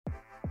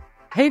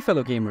Hey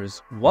fellow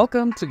gamers,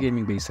 welcome to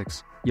Gaming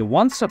Basics, your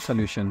one-stop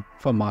solution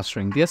for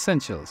mastering the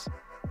essentials.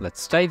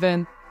 Let's dive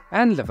in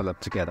and level up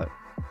together.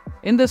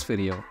 In this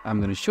video, I'm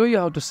going to show you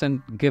how to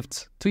send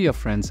gifts to your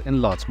friends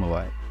in Lords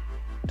Mobile.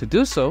 To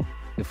do so,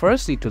 you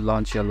first need to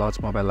launch your Lords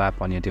Mobile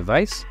app on your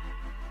device.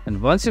 And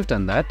once you've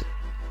done that,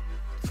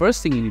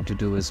 first thing you need to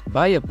do is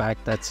buy a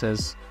pack that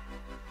says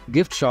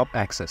Gift Shop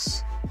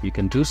Access. You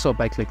can do so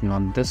by clicking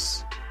on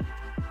this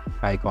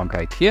icon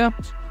right here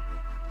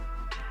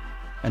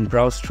and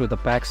browse through the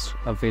packs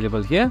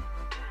available here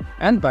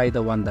and buy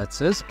the one that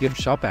says Gift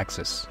Shop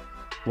Access.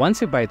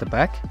 Once you buy the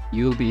pack,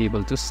 you will be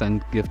able to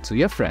send gifts to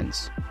your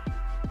friends.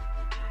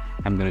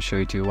 I'm going to show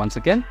it to you once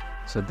again.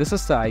 So this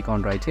is the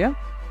icon right here.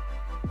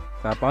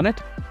 Tap on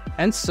it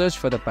and search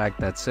for the pack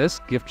that says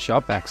Gift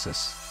Shop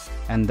Access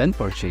and then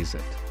purchase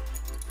it.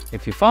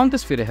 If you found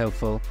this video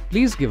helpful,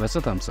 please give us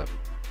a thumbs up.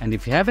 And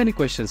if you have any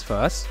questions for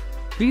us,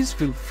 please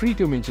feel free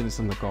to mention this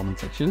in the comment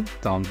section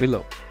down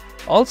below.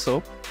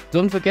 Also,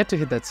 don't forget to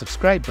hit that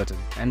subscribe button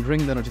and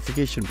ring the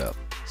notification bell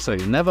so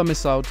you never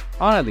miss out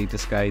on our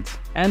latest guides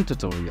and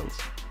tutorials.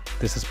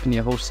 This has been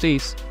your host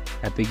Stace,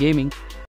 happy gaming.